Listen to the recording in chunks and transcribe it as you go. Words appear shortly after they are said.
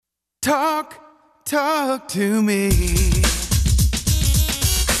Talk to me.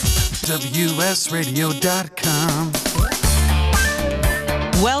 WSRadio.com.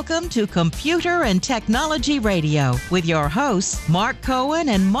 Welcome to Computer and Technology Radio with your hosts, Mark Cohen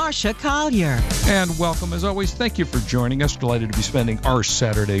and Marcia Collier. And welcome, as always. Thank you for joining us. Delighted to be spending our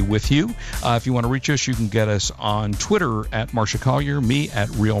Saturday with you. If you want to reach us, you can get us on Twitter at Marcia Collier, me at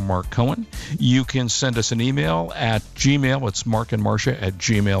Real Mark Cohen. You can send us an email at Gmail. It's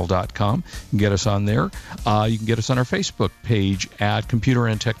markandmarcia@gmail.com. You can get us on there. You can get us on our Facebook page at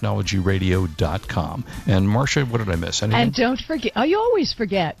computerandtechnologyradio.com. And Marcia, what did I miss? Anything? And don't forget, you always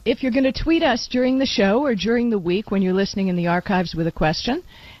forget, if you're going to tweet us during the show or during the week when you're listening in the archives with a question,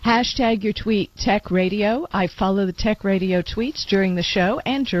 hashtag your tweet Tech Radio. I follow the Tech Radio tweets during the show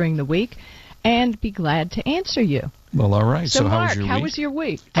and during the week, and be glad to answer you. Well, all right. So how Mark, was your week? how was your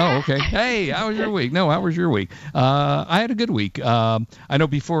week? Oh, okay. Hey, how was your week? No, how was your week? I had a good week. I know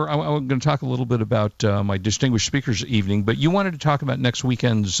before I'm going to talk a little bit about my distinguished speakers evening, but you wanted to talk about next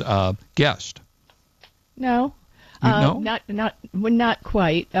weekend's guest. No. No? Not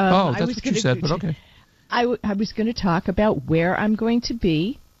quite. That's what you said, but okay. I was going to talk about where I'm going to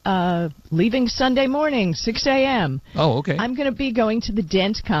be leaving Sunday morning, 6 a.m. Oh, okay. I'm going to be going to the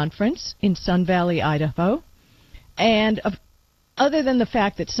Dent conference in Sun Valley, Idaho. And other than the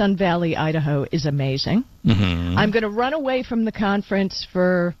fact that Sun Valley, Idaho is amazing, I'm going to run away from the conference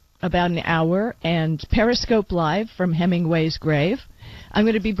for about an hour and Periscope Live from Hemingway's grave. I'm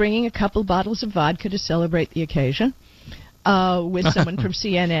going to be bringing a couple bottles of vodka to celebrate the occasion with someone from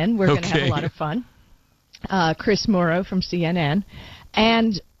CNN. We're going to have a lot of fun. Chris Morrow from CNN.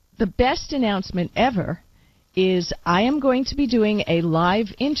 And the best announcement ever is I am going to be doing a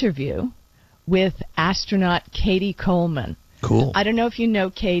live interview with astronaut Katie Coleman. Cool. I don't know if you know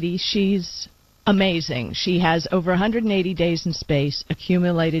Katie. She's amazing. She has over 180 days in space,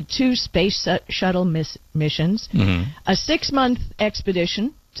 accumulated 2 space shuttle missions, a 6-month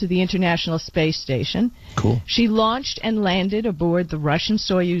expedition to the International Space Station. Cool. She launched and landed aboard the Russian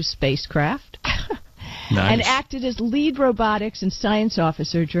Soyuz spacecraft. Nice. And acted as lead robotics and science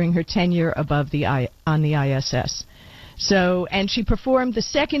officer during her tenure on the ISS. So, and she performed the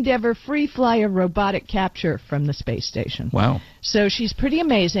second ever free flyer robotic capture from the space station. Wow. So she's pretty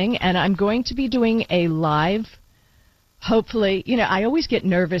amazing, and I'm going to be doing a live, hopefully, I always get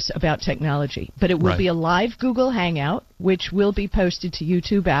nervous about technology, but it will be a live Google Hangout, which will be posted to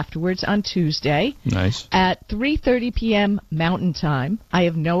YouTube afterwards on Tuesday. Nice. At 3:30 p.m. Mountain Time. I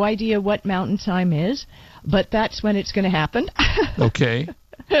have no idea what Mountain Time is, but that's when it's going to happen. Okay.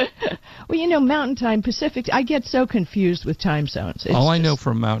 Well, Mountain Time, Pacific, I get so confused with time zones. All I know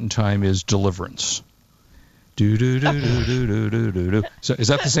from Mountain Time is Deliverance. Do-do-do-do-do-do-do-do. So is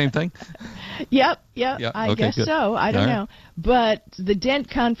that the same thing? Yep, I guess good. so. I don't know. But the Dent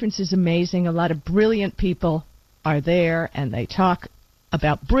conference is amazing. A lot of brilliant people are there, and they talk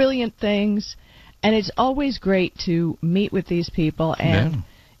about brilliant things. And it's always great to meet with these people and,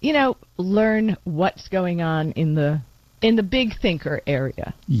 learn what's going on in the big thinker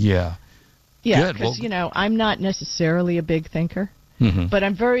area. Yeah. Yeah, because, I'm not necessarily a big thinker. But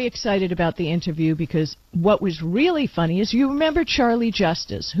I'm very excited about the interview because what was really funny is you remember Charlie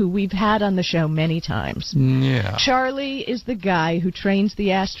Justice, who we've had on the show many times. Yeah. Charlie is the guy who trains the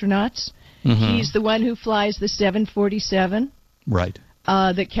astronauts. He's the one who flies the 747. Right.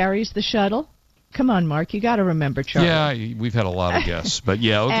 That carries the shuttle. Come on, Mark, you got to remember Charlie. Yeah, we've had a lot of guests, but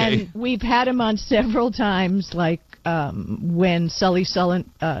yeah, okay. And we've had him on several times, like when Sully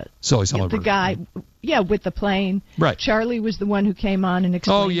Sullenberger, the guy, with the plane. Right. Charlie was the one who came on and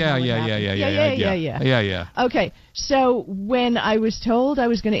explained. Oh, yeah. Yeah. Okay, so when I was told I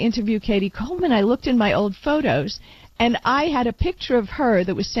was going to interview Katie Coleman, I looked in my old photos, and I had a picture of her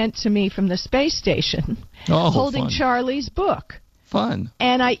that was sent to me from the space station holding fun. Charlie's book. Fun.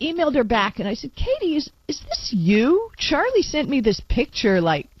 And I emailed her back, and I said, Katie, is this you? Charlie sent me this picture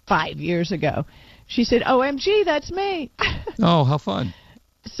like 5 years ago. She said, OMG, that's me. Oh, how fun.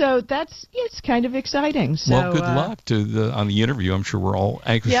 So it's kind of exciting. So, well, good luck on the interview. I'm sure we're all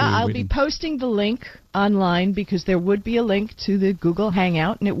anxiously waiting. Yeah, I'll be posting the link online because there would be a link to the Google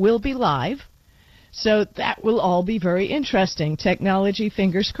Hangout, and it will be live. So that will all be very interesting. Technology,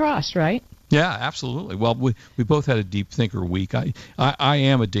 fingers crossed, right? Yeah, absolutely. Well, we both had a deep thinker week. I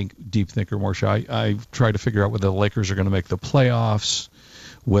am a deep thinker, Marcia. I try to figure out whether the Lakers are going to make the playoffs,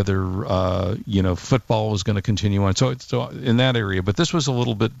 whether football is going to continue on. So in that area. But this was a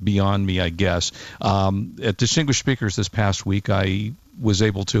little bit beyond me, I guess. At Distinguished Speakers this past week, I was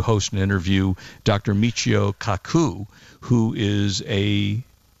able to host an interview Dr. Michio Kaku, who is a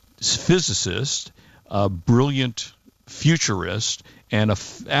physicist, a brilliant futurist and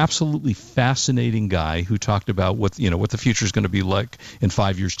absolutely fascinating guy who talked about what the future is going to be like in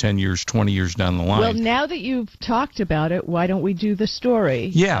 5 years, 10 years, 20 years down the line. Well, now that you've talked about it, why don't we do the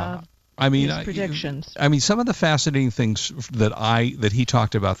story? Yeah. Predictions. Some of the fascinating things that he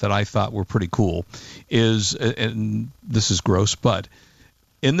talked about that I thought were pretty cool is, and this is gross, but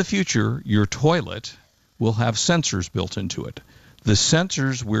in the future, your toilet will have sensors built into it. The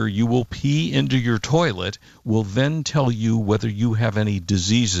sensors where you will pee into your toilet will then tell you whether you have any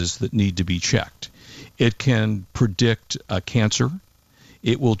diseases that need to be checked. It can predict cancer.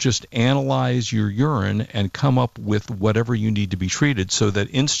 It will just analyze your urine and come up with whatever you need to be treated so that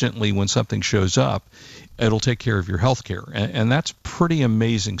instantly when something shows up, it'll take care of your health care. And that's pretty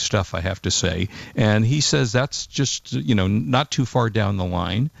amazing stuff, I have to say. And he says that's just, not too far down the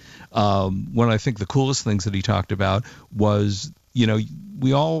line. One I think the coolest things that he talked about was, have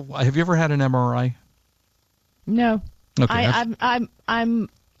you ever had an MRI? No. Okay. I'm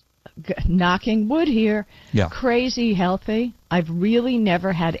knocking wood here. Yeah. Crazy healthy. I've really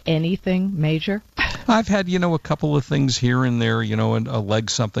never had anything major. I've had, a couple of things here and there, and a leg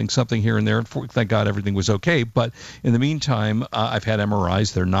something here and there. And thank God everything was okay. But in the meantime, I've had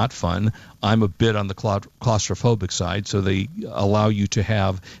MRIs. They're not fun. I'm a bit on the claustrophobic side, so they allow you to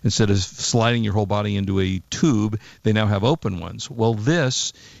have, instead of sliding your whole body into a tube, they now have open ones. Well,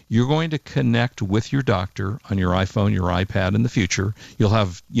 you're going to connect with your doctor on your iPhone, your iPad in the future. You'll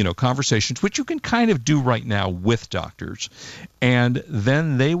have, conversations, which you can kind of do right now with doctors. And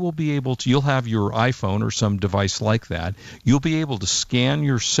then they will be able to, you'll have your iPhone or some device like that. You'll be able to scan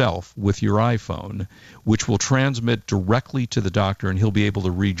yourself with your iPhone, which will transmit directly to the doctor, and he'll be able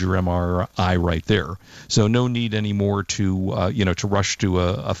to read your MRI right there. So no need anymore to, to rush to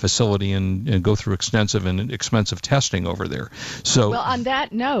a facility and go through extensive and expensive testing over there. So, well, on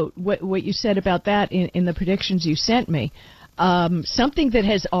that note, what you said about that in the predictions you sent me, something that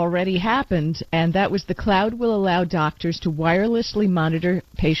has already happened, and that was the cloud will allow doctors to wirelessly monitor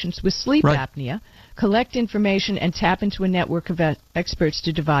patients with sleep apnea, collect information, and tap into a network of experts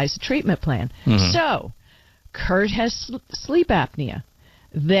to devise a treatment plan. Mm-hmm. So, Kurt has sleep apnea.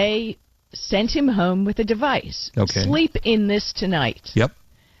 They sent him home with a device. Okay. Sleep in this tonight. Yep.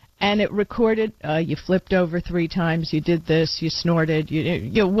 And it recorded, you flipped over 3 times, you did this, you snorted,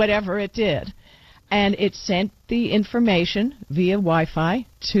 you whatever it did. And it sent the information via Wi-Fi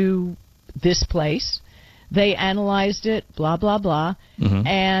to this place. They analyzed it, blah, blah, blah. Mm-hmm.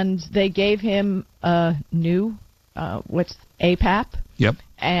 And they gave him a new, APAP. Yep.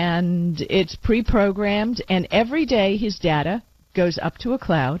 And it's pre-programmed, and every day his data goes up to a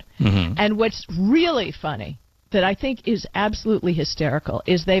cloud. Mm-hmm. And what's really funny, that I think is absolutely hysterical,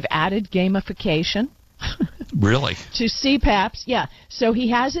 is they've added gamification. Really? To CPAPs, yeah. So he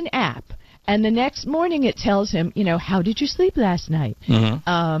has an app. And the next morning it tells him, how did you sleep last night?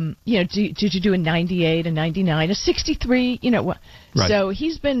 Mm-hmm. Did you do a 98, a 99, a 63? Right. So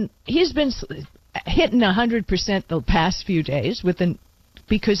he's been hitting 100% the past few days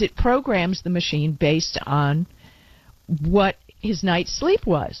because it programs the machine based on what his night's sleep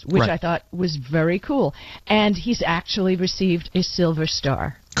was, which I thought was very cool. And he's actually received a silver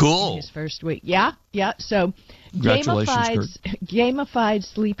star. Cool. In his first week. Yeah. So gamified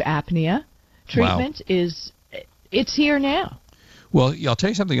sleep apnea treatment it's here now. Well, I'll tell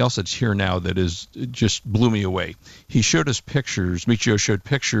you something else that's here now that is just blew me away. He showed us pictures, Michio showed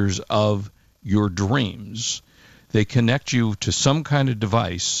pictures of your dreams. They connect you to some kind of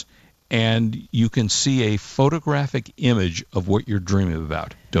device, and you can see a photographic image of what you're dreaming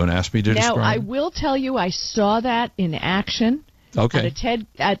about. Don't ask me to describe. Now, I will tell you I saw that in action at TED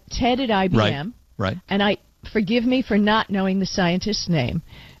at IBM. Right. And forgive me for not knowing the scientist's name.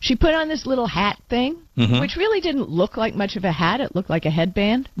 She put on this little hat thing, mm-hmm. which really didn't look like much of a hat. It looked like a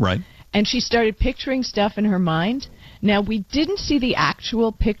headband. Right. And she started picturing stuff in her mind. Now, we didn't see the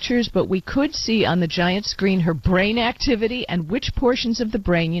actual pictures, but we could see on the giant screen her brain activity and which portions of the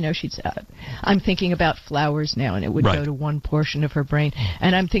brain, she'd say, I'm thinking about flowers now, and it would go to one portion of her brain.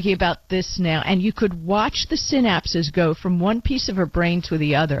 And I'm thinking about this now. And you could watch the synapses go from one piece of her brain to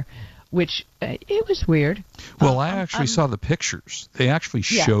the other, which it was weird. Well, I actually saw the pictures. They actually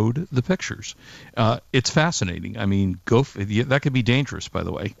showed the pictures. It's fascinating. I mean, that could be dangerous, by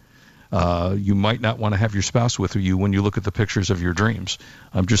the way. You might not want to have your spouse with you when you look at the pictures of your dreams.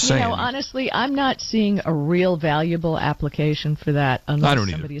 I'm just saying. Honestly, I'm not seeing a real valuable application for that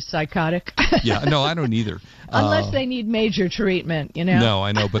unless somebody is psychotic. Yeah, no, I don't either. Unless they need major treatment, No,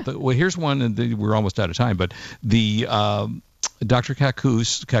 I know. But here's one, and we're almost out of time. But Dr.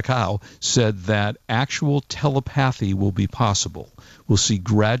 Kaku said that actual telepathy will be possible. We'll see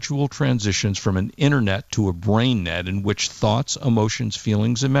gradual transitions from an internet to a brain net in which thoughts, emotions,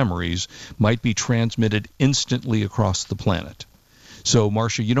 feelings, and memories might be transmitted instantly across the planet. So,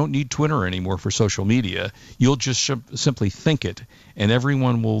 Marcia, you don't need Twitter anymore for social media. You'll just simply think it, and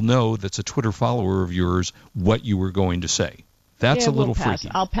everyone will know that's a Twitter follower of yours what you were going to say. That's a little freaky.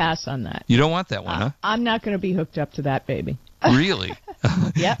 I'll pass on that. You don't want that one, huh? I'm not going to be hooked up to that, baby. Really?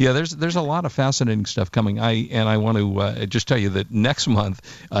 Yep. Yeah, there's a lot of fascinating stuff coming. I want to just tell you that next month,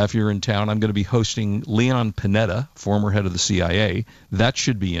 if you're in town, I'm going to be hosting Leon Panetta, former head of the CIA. That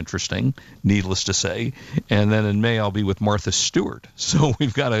should be interesting, needless to say. And then in May, I'll be with Martha Stewart. So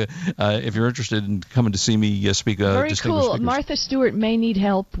we've got if you're interested in coming to see me speak, very cool. Speakers. Martha Stewart may need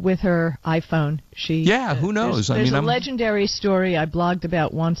help with her iPhone. Who knows? There's a legendary story I blogged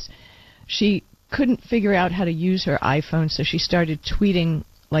about once. She couldn't figure out how to use her iPhone, so she started tweeting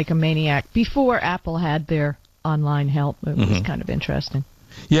like a maniac before Apple had their online help. It was kind of interesting.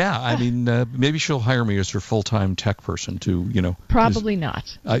 Yeah, I mean, maybe she'll hire me as her full-time tech person to, Probably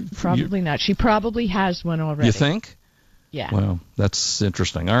not. Probably not. She probably has one already. You think? Yeah. Well, that's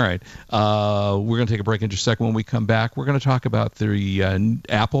interesting. All right. We're going to take a break in just a second. When we come back, we're going to talk about the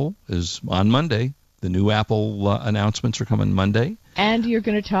Apple is on Monday. The new Apple announcements are coming Monday. And you're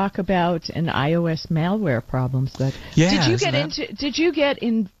going to talk about an iOS malware problems. Did you get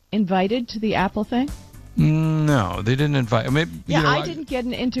invited to the Apple thing? No, they didn't invite. Maybe, I didn't get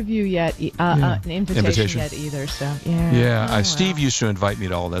an interview yet, an invitation yet either. So Steve used to invite me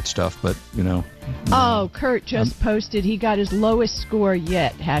to all that stuff, but Kurt just posted he got his lowest score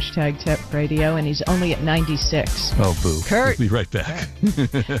yet. #TechRadio, and he's only at 96. Oh, boo! Kurt, we'll be right back.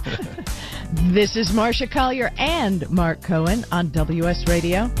 This is Marcia Collier and Mark Cohen on WS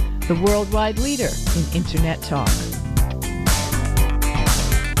Radio, the worldwide leader in Internet talk.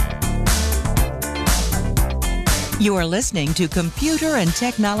 You are listening to Computer and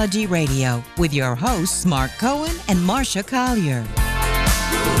Technology Radio with your hosts Mark Cohen and Marcia Collier.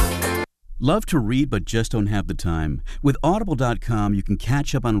 Love to read but just don't have the time? With Audible.com, you can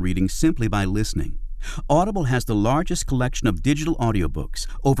catch up on reading simply by listening. Audible has the largest collection of digital audiobooks,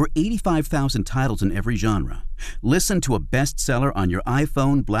 over 85,000 titles in every genre. Listen to a bestseller on your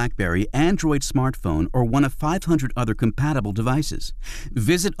iPhone, BlackBerry, Android smartphone, or one of 500 other compatible devices.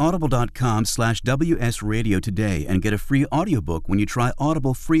 Visit audible.com/WS Radio today and get a free audiobook when you try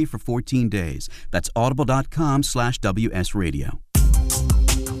Audible free for 14 days. That's audible.com/WS Radio.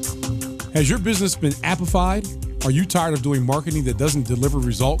 Has your business been appified? Are you tired of doing marketing that doesn't deliver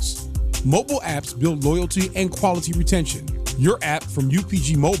results? Mobile apps build loyalty and quality retention. Your app from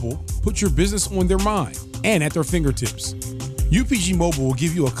UPG Mobile puts your business on their mind and at their fingertips. UPG Mobile will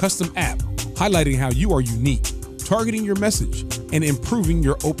give you a custom app highlighting how you are unique, targeting your message, and improving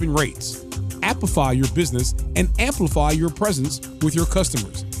your open rates. Appify your business and amplify your presence with your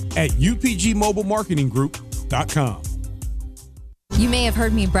customers at upgmobilemarketinggroup.com. You may have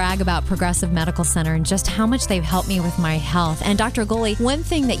heard me brag about Progressive Medical Center and just how much they've helped me with my health. And Dr. Goli, one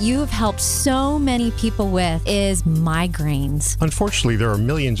thing that you have helped so many people with is migraines. Unfortunately, there are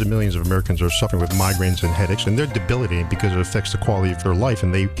millions and millions of Americans who are suffering with migraines and headaches, and they're debilitating because it affects the quality of their life,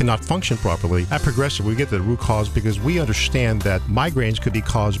 and they cannot function properly. At Progressive, we get to the root cause because we understand that migraines could be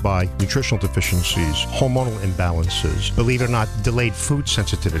caused by nutritional deficiencies, hormonal imbalances, believe it or not, delayed food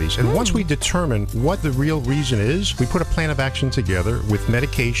sensitivities. And once we determine what the real reason is, we put a plan of action together with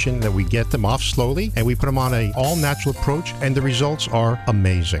medication that we get them off slowly, and we put them on an all-natural approach, and the results are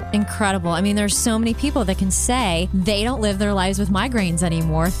amazing. Incredible. I mean, there's so many people that can say they don't live their lives with migraines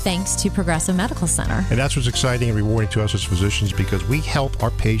anymore thanks to Progressive Medical Center. And that's what's exciting and rewarding to us as physicians, because we help our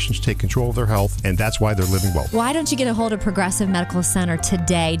patients take control of their health, and that's why they're living well. Why don't you get a hold of Progressive Medical Center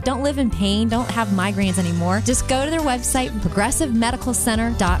today? Don't live in pain. Don't have migraines anymore. Just go to their website,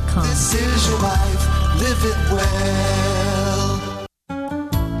 progressivemedicalcenter.com. This is your life. Live it well.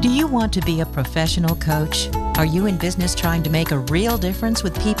 Do you want to be a professional coach? Are you in business trying to make a real difference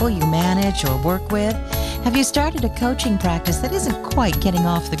with people you manage or work with? Have you started a coaching practice that isn't quite getting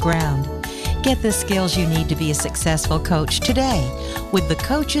off the ground? Get the skills you need to be a successful coach today with the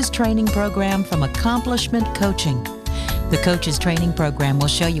Coaches Training Program from Accomplishment Coaching. The Coaches Training Program will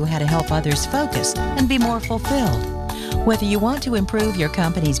show you how to help others focus and be more fulfilled. Whether you want to improve your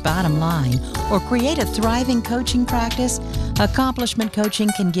company's bottom line or create a thriving coaching practice, Accomplishment Coaching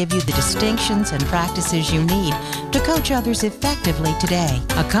can give you the distinctions and practices you need to coach others effectively today.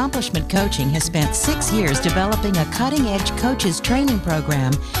 Accomplishment Coaching has spent 6 years developing a cutting-edge coaches training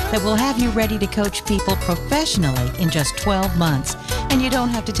program that will have you ready to coach people professionally in just 12 months, and you don't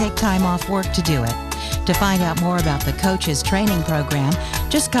have to take time off work to do it. To find out more about the Coaches Training Program,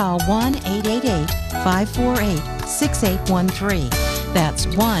 just call 1-888-548-6813. That's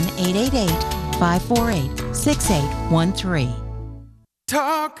 1-888-548-6813.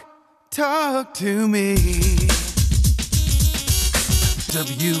 Talk to me.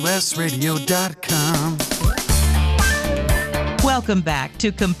 WSRadio.com. Welcome back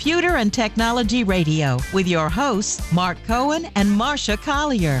to Computer and Technology Radio with your hosts, Mark Cohen and Marcia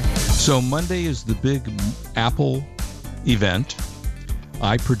Collier. So Monday is the big Apple event.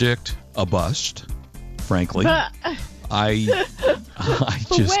 I predict a bust, frankly. I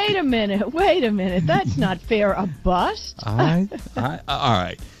just... Wait a minute. That's not fair. A bust? All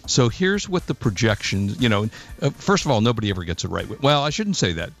right. So here's what the projections, first of all, nobody ever gets it right. Well, I shouldn't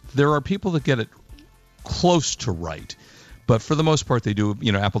say that. There are people that get it close to right. But for the most part, they do,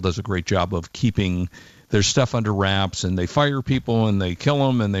 Apple does a great job of keeping their stuff under wraps, and they fire people and they kill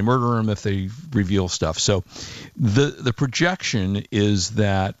them and they murder them if they reveal stuff. So the projection is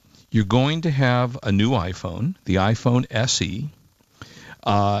that you're going to have a new iPhone, the iPhone SE.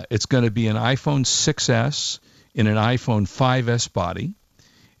 It's going to be an iPhone 6S in an iPhone 5S body.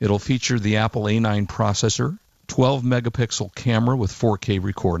 It'll feature the Apple A9 processor, 12-megapixel camera with 4K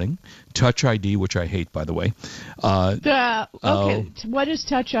recording, Touch ID, which I hate, by the way. What is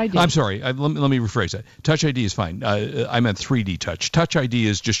Touch ID? I'm sorry. Let me rephrase that. Touch ID is fine. I meant 3D Touch. Touch ID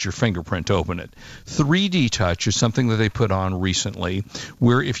is just your fingerprint to open it. 3D Touch is something that they put on recently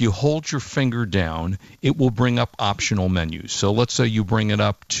where if you hold your finger down, it will bring up optional menus. So let's say you bring it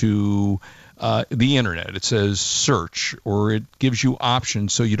up to the internet. It says search, or it gives you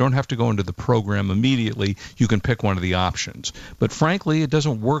options so you don't have to go into the program immediately. You can pick one of the options. But frankly, it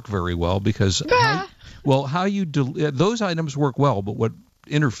doesn't work very well because those items work well, but what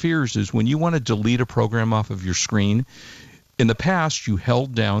interferes is when you want to delete a program off of your screen. In the past, you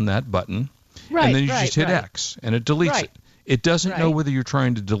held down that button, and then you just hit X, and it deletes it. It doesn't know whether you're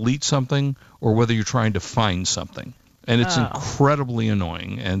trying to delete something or whether you're trying to find something. And it's incredibly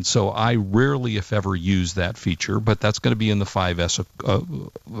annoying. And so I rarely, if ever, use that feature, but that's going to be in the 5S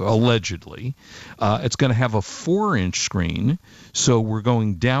allegedly. It's going to have a 4-inch screen, so we're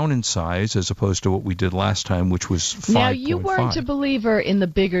going down in size as opposed to what we did last time, which was 5.5. Now, you weren't a believer in the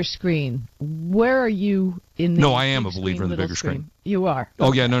bigger screen. Where are you in the No, I am a believer in the bigger screen. You are? Oh,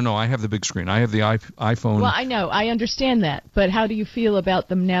 okay. Yeah, no, I have the big screen. I have the iPhone. Well, I know. I understand that. But how do you feel about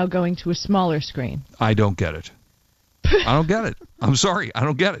them now going to a smaller screen? I don't get it. I don't get it. I'm sorry. I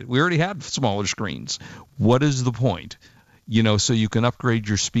don't get it. We already had smaller screens. What is the point? So you can upgrade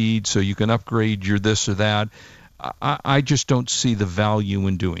your speed, so you can upgrade your this or that. I just don't see the value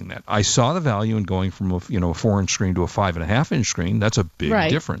in doing that. I saw the value in going from a 4-inch screen to a 5.5-inch screen. That's a big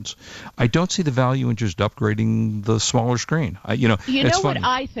difference. I don't see the value in just upgrading the smaller screen. It's funny. What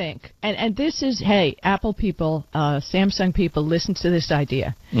I think, and this is, hey, Apple people, Samsung people, listen to this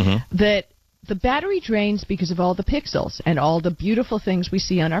idea, that the battery drains because of all the pixels and all the beautiful things we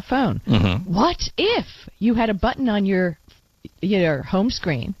see on our phone. What if you had a button on your home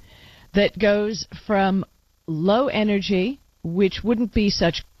screen that goes from low energy, which wouldn't be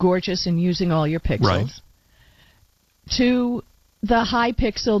such gorgeous in using all your pixels, to the high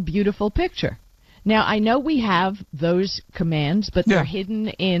pixel beautiful picture? Now, I know we have those commands, but they're hidden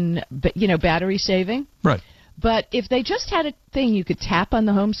in battery saving. Right. But if they just had a thing you could tap on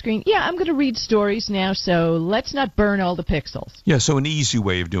the home screen, I'm going to read stories now, so let's not burn all the pixels. Yeah, so an easy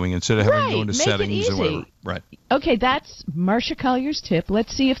way of doing it instead of having to go into settings or whatever. Right. Okay, that's Marcia Collier's tip.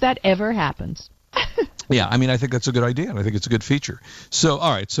 Let's see if that ever happens. Yeah, I think that's a good idea, and I think it's a good feature. So,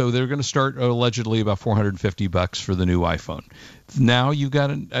 all right, so they're going to start allegedly about $450 for the new iPhone. Now you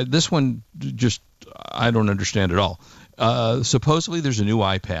got this one. Just I don't understand at all. Supposedly there's a new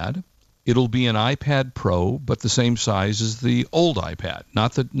iPad. It'll be an iPad Pro, but the same size as the old iPad,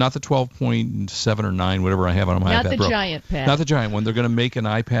 not the 12.7 or 9, whatever I have on my iPad Pro. Not the giant pad. Not the giant one. They're going to make an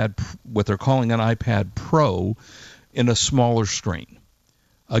iPad, what they're calling an iPad Pro, in a smaller screen.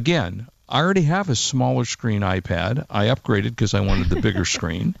 Again, I already have a smaller screen iPad. I upgraded because I wanted the bigger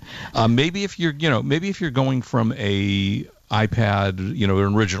screen. Maybe if you're going from a iPad,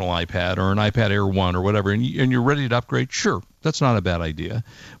 an original iPad or an iPad Air 1 or whatever, and you're ready to upgrade, sure, that's not a bad idea.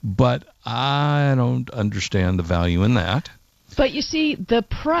 But I don't understand the value in that. But you see, the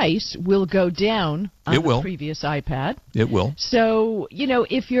price will go down on the previous iPad. It will. So,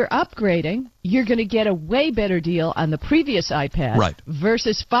 if you're upgrading, you're going to get a way better deal on the previous iPad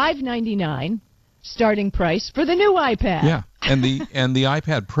versus $599 starting price for the new iPad. Yeah, and the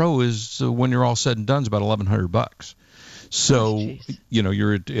iPad Pro is, when you're all said and done, is about $1,100. So,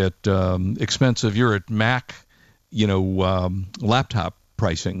 you're at expensive. You're at Mac, laptop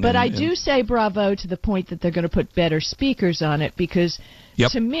pricing. But I do say bravo to the point that they're going to put better speakers on it, because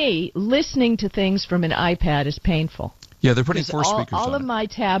to me, listening to things from an iPad is painful. Yeah, they're putting 4 speakers on all of it. my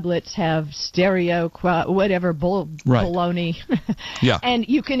tablets have stereo, baloney. Yeah. And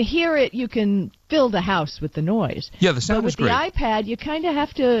you can hear it. You can fill the house with the noise. Yeah, the sound is great. But with the iPad, you kind of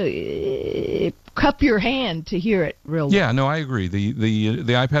have to cup your hand to hear it real well. Yeah, no, I agree.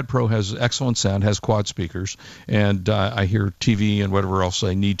 The iPad Pro has excellent sound, has quad speakers, and I hear TV and whatever else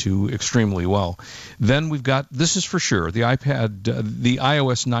I need to extremely well. Then we've got, this is for sure, the iPad, the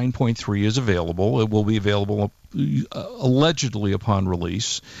iOS 9.3 is available. It will be available allegedly upon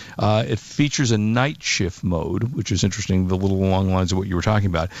release. It features a night shift mode, which is interesting, the little along lines of what you were talking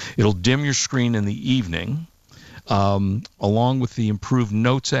about. It'll dim your screen in the evening, along with the improved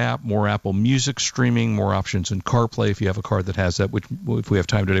Notes app, more Apple Music streaming, more options in CarPlay if you have a car that has that, which if we have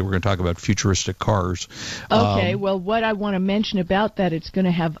time today, we're going to talk about futuristic cars. Okay, well, what I want to mention about that, it's going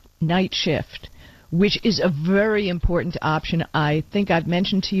to have night shift, which is a very important option. I think I've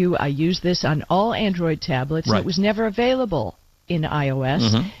mentioned to you I use this on all Android tablets, and it was never available in iOS.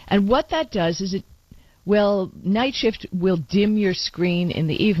 Mm-hmm. And what that does is night shift will dim your screen in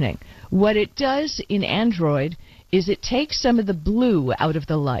the evening. What it does in Android is it takes some of the blue out of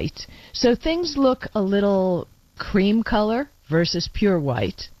the light, so things look a little cream color versus pure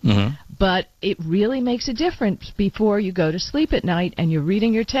white. Mm-hmm. But it really makes a difference before you go to sleep at night and you're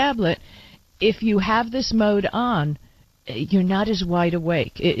reading your tablet. If you have this mode on, you're not as wide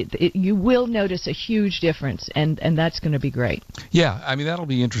awake. You will notice a huge difference, and that's going to be great. Yeah, I mean, that'll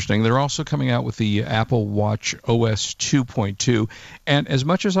be interesting. They're also coming out with the Apple Watch OS 2.2, and as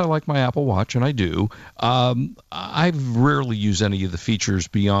much as I like my Apple Watch, and I do, I rarely use any of the features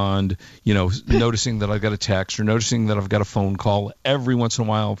beyond, noticing that I've got a text or noticing that I've got a phone call. Every once in a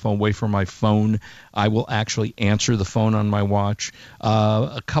while, if I'm away from my phone, I will actually answer the phone on my watch.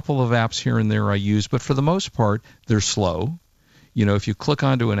 A couple of apps here and there I use, but for the most part, they're slow. If you click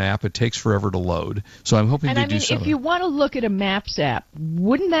onto an app, it takes forever to load. So I'm hoping to do something. If you want to look at a Maps app,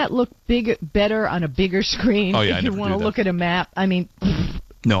 wouldn't that look better on a bigger screen? Oh, yeah, if you want to look at a map,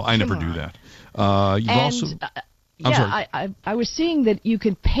 no, I never do that. I was seeing that you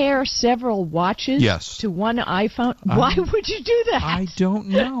could pair several watches to one iPhone. Why would you do that? I don't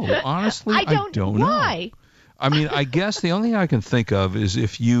know. Honestly, I don't know. Why? I mean, I guess the only thing I can think of is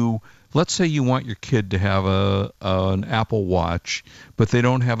if you, let's say you want your kid to have an Apple Watch, but they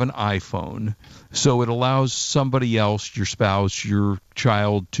don't have an iPhone. So it allows somebody else, your spouse, your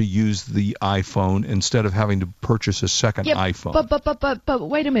child, to use the iPhone instead of having to purchase a second iPhone. But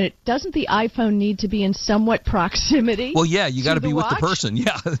wait a minute. Doesn't the iPhone need to be in somewhat proximity? Well, yeah, you got to be with the person.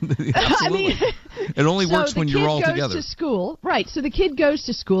 Yeah, absolutely. It only works when you're all together. So the kid goes to school. Right, so the kid goes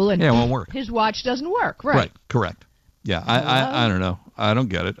to school and it won't work. His watch doesn't work. Right. Right, correct. Yeah, I don't know. I don't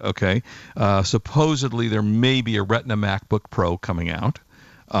get it. Okay. Supposedly there may be a Retina MacBook Pro coming out.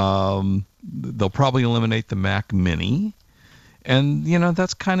 They'll probably eliminate the Mac Mini. And,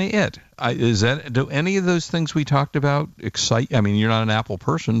 that's kind of it. Do any of those things we talked about excite? I mean, you're not an Apple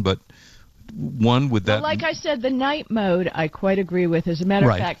person, but one with that. Well, like I said, the night mode I quite agree with. As a matter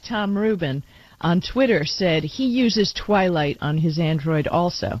of fact, Tom Rubin on Twitter said he uses Twilight on his Android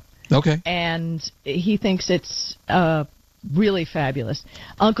also. Okay. And he thinks it's really fabulous.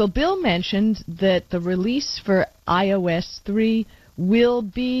 Uncle Bill mentioned that the release for iOS 3 will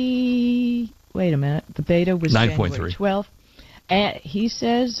be, wait a minute, the beta was 9.3. January 12th. And he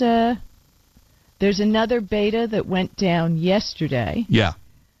says there's another beta that went down yesterday. Yeah.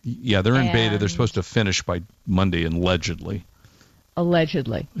 Yeah, they're in beta. They're supposed to finish by Monday, allegedly.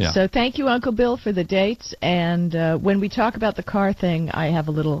 Allegedly. Yeah. So thank you, Uncle Bill, for the dates. And when we talk about the car thing, I have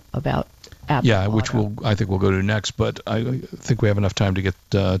a little about Apple. Yeah, which I think we'll go to next. But I think we have enough time to get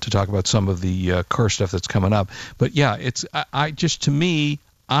to talk about some of the car stuff that's coming up. But yeah, it's to me,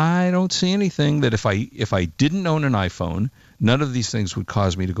 I don't see anything that if I didn't own an iPhone, none of these things would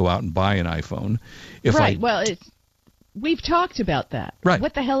cause me to go out and buy an iPhone. We've talked about that. Right.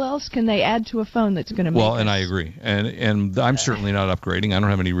 What the hell else can they add to a phone that's going to make Well, and I agree. And I'm certainly not upgrading. I don't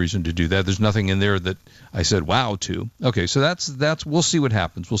have any reason to do that. There's nothing in there that I said wow to. Okay, so that's we'll see what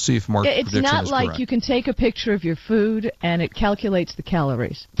happens. We'll see if Mark's prediction is correct. It's not like you can take a picture of your food and it calculates the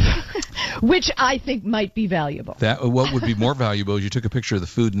calories, which I think might be valuable. What would be more valuable is you took a picture of the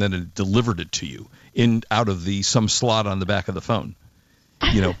food and then it delivered it to you out of some slot on the back of the phone.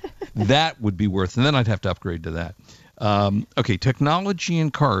 That would be worth, and then I'd have to upgrade to that. Okay, technology in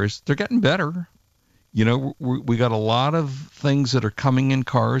cars, they're getting better. We got a lot of things that are coming in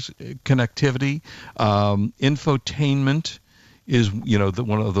cars, connectivity, infotainment is,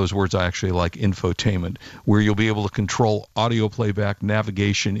 one of those words I actually like, infotainment, where you'll be able to control audio playback,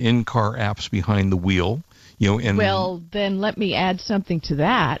 navigation, in-car apps behind the wheel. Well, then let me add something to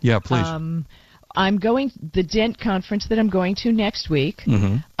that. Yeah, please. I'm going the Dent conference that I'm going to next week.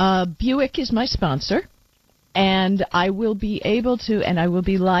 Buick is my sponsor, and I will be able to, and I will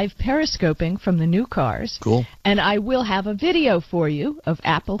be live periscoping from the new cars. Cool. And I will have a video for you of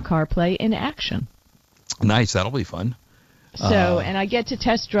Apple CarPlay in action. Nice, that'll be fun. So, and I get to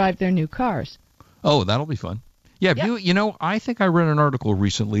test drive their new cars. Oh, that'll be fun. Yeah, Yep. Buick, I think I read an article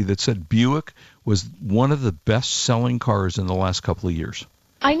recently that said Buick was one of the best-selling cars in the last couple of years.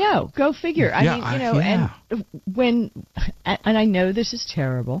 I know. Go figure. I mean, yeah. and I know this is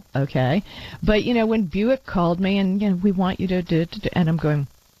terrible, okay? But, when Buick called me and, we want you to do, and I'm going,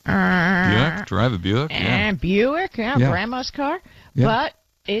 Buick? Drive a Buick? Yeah. Buick? Yeah, Grandma's car? Yeah. But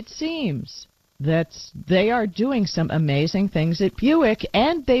it seems that they are doing some amazing things at Buick,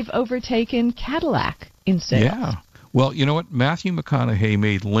 and they've overtaken Cadillac in sales. Yeah. Well, you know what? Matthew McConaughey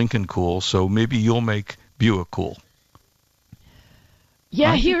made Lincoln cool, so maybe you'll make Buick cool.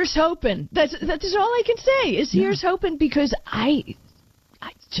 Yeah, here's hoping. That's all I can say is here's hoping, because I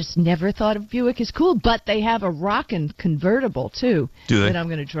just never thought of Buick as cool, but they have a rockin' convertible too. Do they? That I'm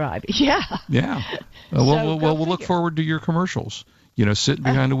going to drive. Yeah. Yeah. We'll look forward to your commercials. Sitting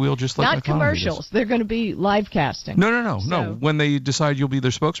behind the wheel just like not commercials. They're going to be live casting. No. When they decide you'll be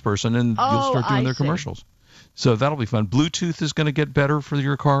their spokesperson and you'll start doing their commercials. So that'll be fun. Bluetooth is going to get better for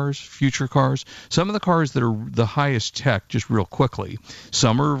your cars, future cars. Some of the cars that are the highest tech, just real quickly,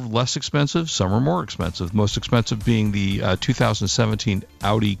 some are less expensive, some are more expensive. Most expensive being the 2017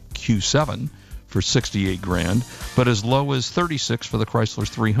 Audi Q7 for $68,000, but as low as $36,000 for the Chrysler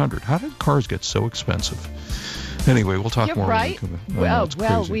 300. How did cars get so expensive? Anyway, we'll talk more. Right. Well,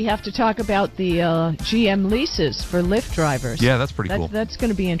 we have to talk about the GM leases for Lyft drivers. Yeah, that's pretty cool. That's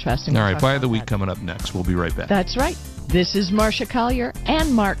going to be interesting. All right, Buy of the Week coming up next. We'll be right back. That's right. This is Marcia Collier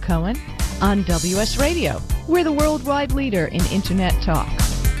and Mark Cohen on WS Radio. We're the worldwide leader in Internet talk.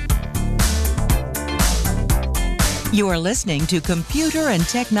 You are listening to Computer and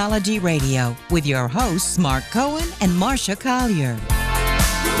Technology Radio with your hosts, Mark Cohen and Marcia Collier.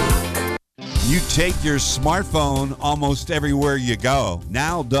 You take your smartphone almost everywhere you go.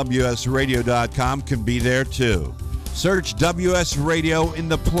 Now WSRadio.com can be there too. Search WS Radio in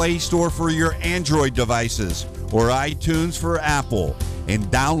the Play Store for your Android devices or iTunes for Apple and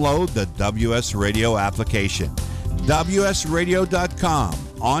download the WS Radio application. WSRadio.com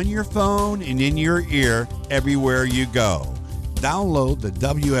on your phone and in your ear everywhere you go. Download the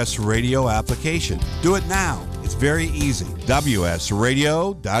WS Radio application. Do it now. It's very easy.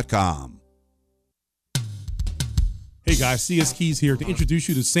 WSRadio.com. Hey guys, CS Keys here to introduce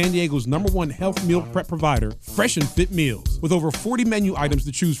you to San Diego's #1 health meal prep provider, Fresh and Fit Meals. With over 40 menu items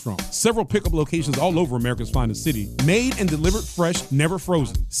to choose from, several pickup locations all over America's finest city, made and delivered fresh, never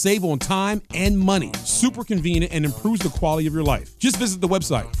frozen. Save on time and money. Super convenient and improves the quality of your life. Just visit the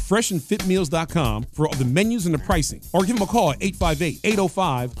website, freshandfitmeals.com, for all the menus and the pricing. Or give them a call at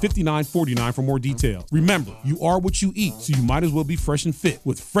 858-805-5949 for more details. Remember, you are what you eat, so you might as well be fresh and fit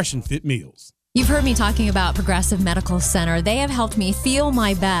with Fresh and Fit Meals. You've heard me talking about Progressive Medical Center. They have helped me feel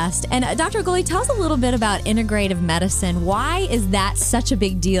my best. And Dr. Gully, tell us a little bit about integrative medicine. Why is that such a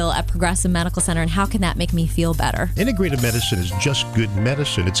big deal at Progressive Medical Center, and how can that make me feel better? Integrative medicine is just good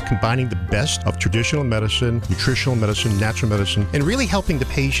medicine. It's combining the best of traditional medicine, nutritional medicine, natural medicine, and really helping the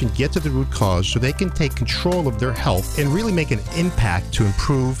patient get to the root cause so they can take control of their health and really make an impact to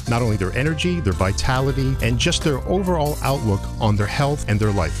improve not only their energy, their vitality, and just their overall outlook on their health and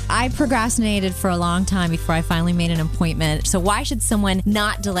their life. I procrastinated for a long time before I finally made an appointment. So why should someone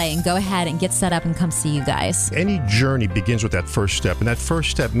not delay and go ahead and get set up and come see you guys? Any journey begins with that first step, and that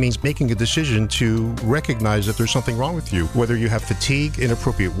first step means making a decision to recognize that there's something wrong with you. Whether you have fatigue,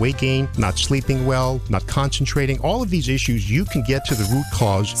 inappropriate weight gain, not sleeping well, not concentrating, all of these issues, you can get to the root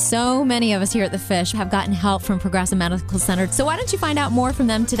cause. So many of us here at The Fish have gotten help from Progressive Medical Center. So why don't you find out more from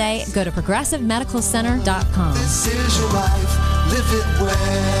them today? Go to progressivemedicalcenter.com. This is your life, live it well.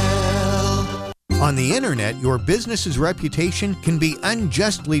 On the internet, your business's reputation can be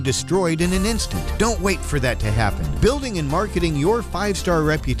unjustly destroyed in an instant. Don't wait for that to happen. Building and marketing your 5-star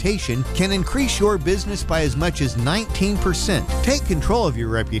reputation can increase your business by as much as 19%. Take control of your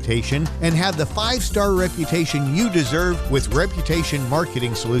reputation and have the 5-star reputation you deserve with Reputation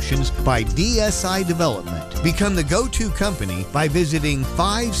Marketing Solutions by DSI Development. Become the go-to company by visiting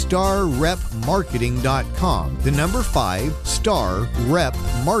 5starrepmarketing.com. The number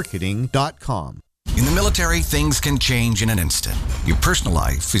 5starrepmarketing.com. In the military, things can change in an instant. Your personal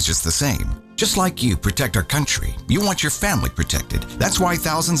life is just the same. Just like you protect our country, you want your family protected. That's why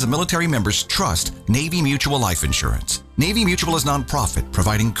thousands of military members trust Navy Mutual Life Insurance. Navy Mutual is nonprofit,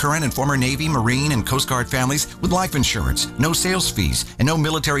 providing current and former Navy, Marine, and Coast Guard families with life insurance, no sales fees, and no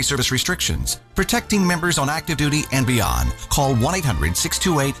military service restrictions. Protecting members on active duty and beyond. Call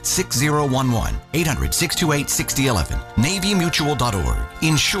 1-800-628-6011, 800-628-6011, NavyMutual.org,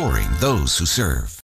 insuring those who serve.